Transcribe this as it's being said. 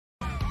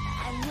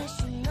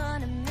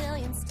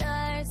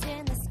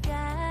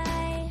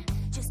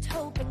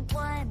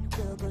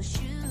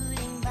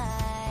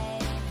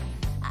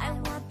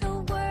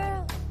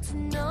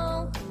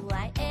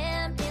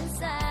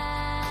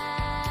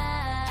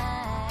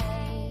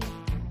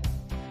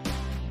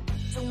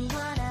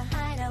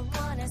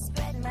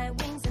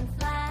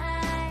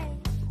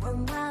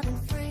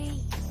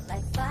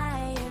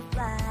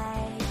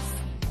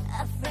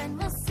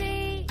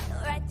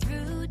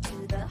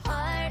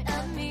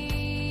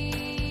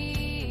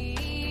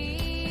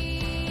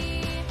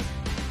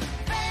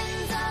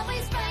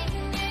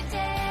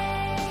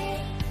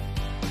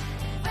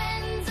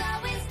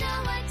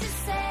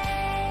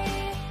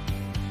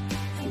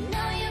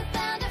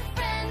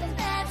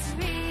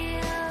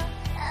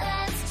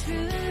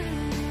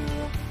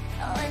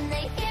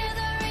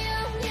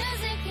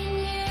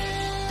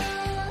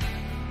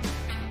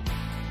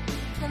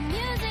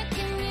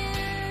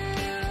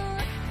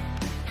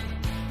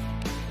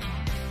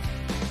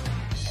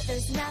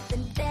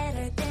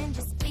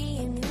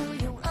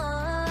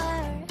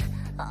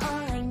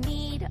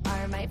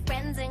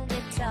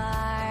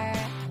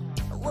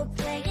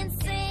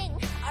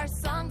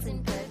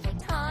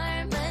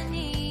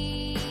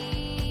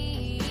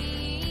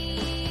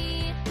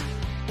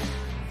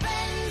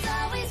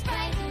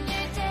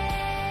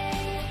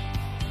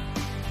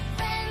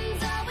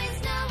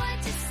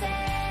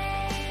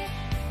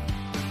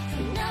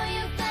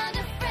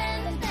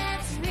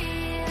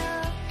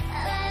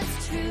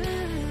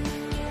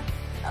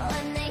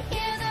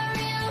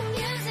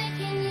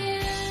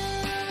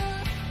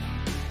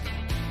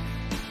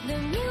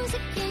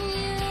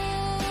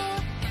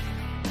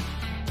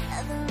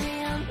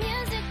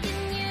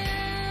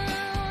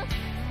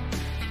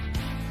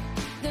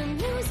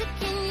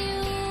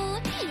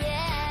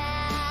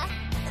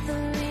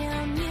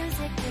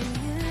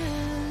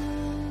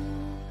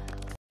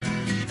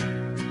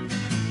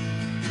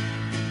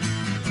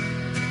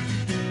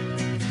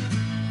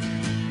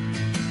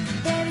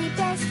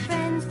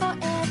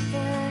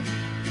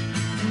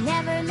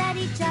never let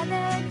each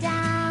other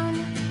down.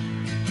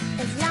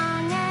 As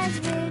long as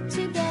we're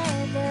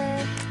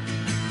together,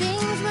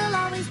 things will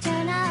always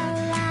turn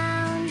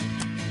around.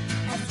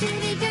 As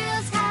city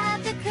girls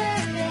have the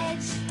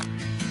courage,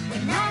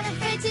 we're not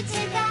afraid to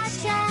take our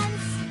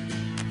chance.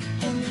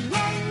 In the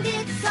end,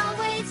 it's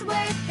always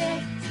worth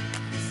it.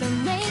 So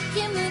make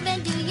your move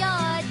and do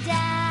your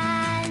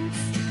dance.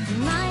 You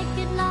might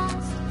get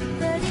lost,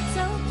 but it's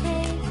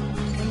okay.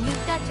 When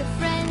you've got your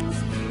friends,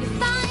 you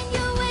find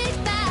your way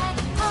back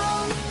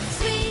home.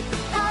 Sweet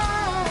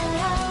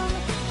home.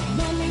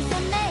 Memories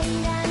are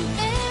made and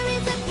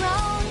memories are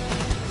grown.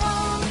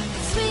 Home,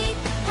 sweet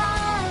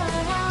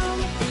home.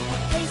 A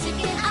place you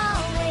can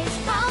always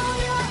call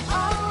your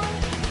own.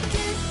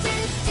 Do do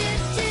do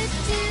do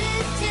do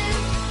do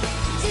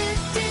do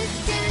do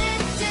do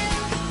do.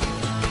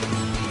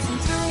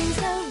 Sometimes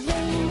the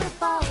rain will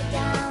fall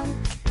down.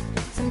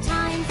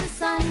 Sometimes the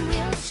sun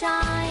will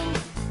shine.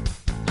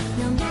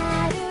 No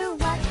matter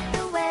what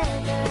the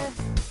weather,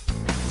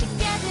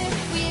 together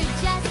we're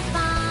just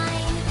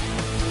fine.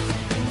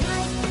 You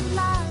might get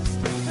lost,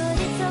 but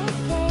it's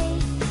okay.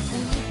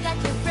 When you've got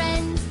your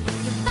friends,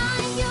 you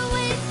find your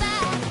way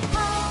back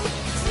home.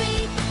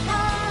 Sweet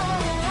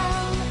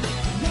home.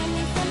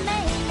 Memories are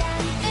made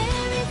and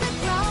memories are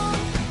grown.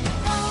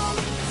 Home,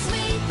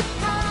 sweet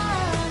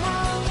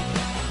home.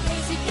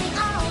 Place you can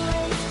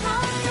always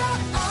call your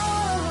own.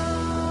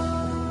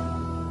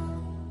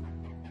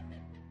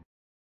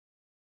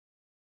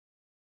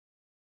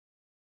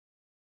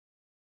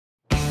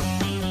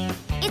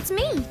 It's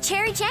me,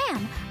 Cherry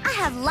Jam. I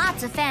have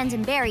lots of fans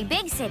in Berry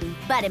Big City,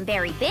 but in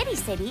Berry Bitty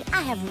City,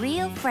 I have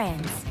real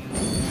friends.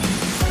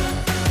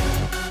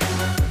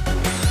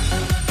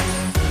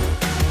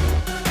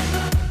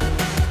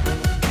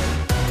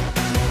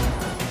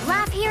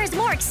 Life here is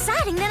more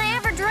exciting than I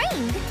ever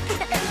dreamed.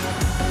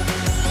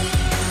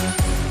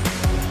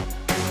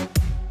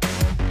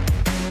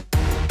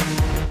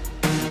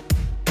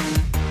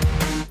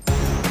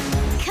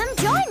 Come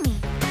join me.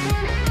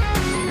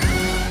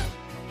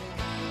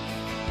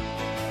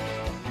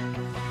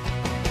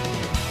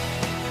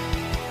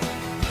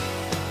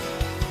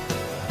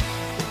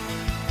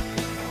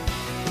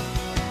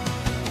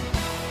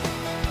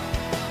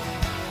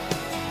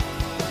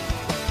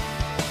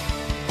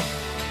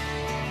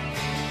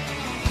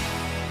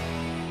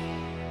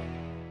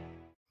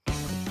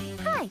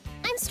 Hi,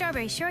 I'm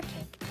Strawberry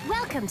Shortcake.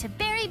 Welcome to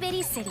Berry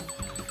Bitty City.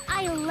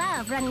 I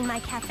love running my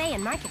cafe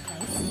and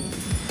marketplace.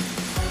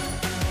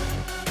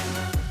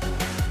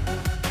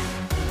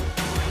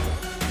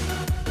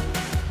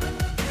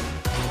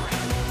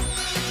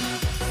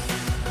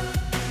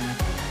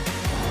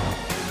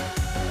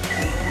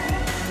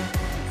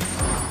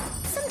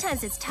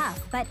 Sometimes it's tough,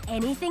 but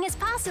anything is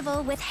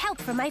possible with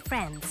help from my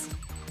friends.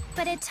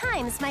 But at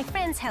times, my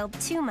friends help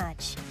too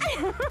much.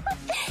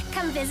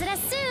 Come visit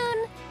us soon!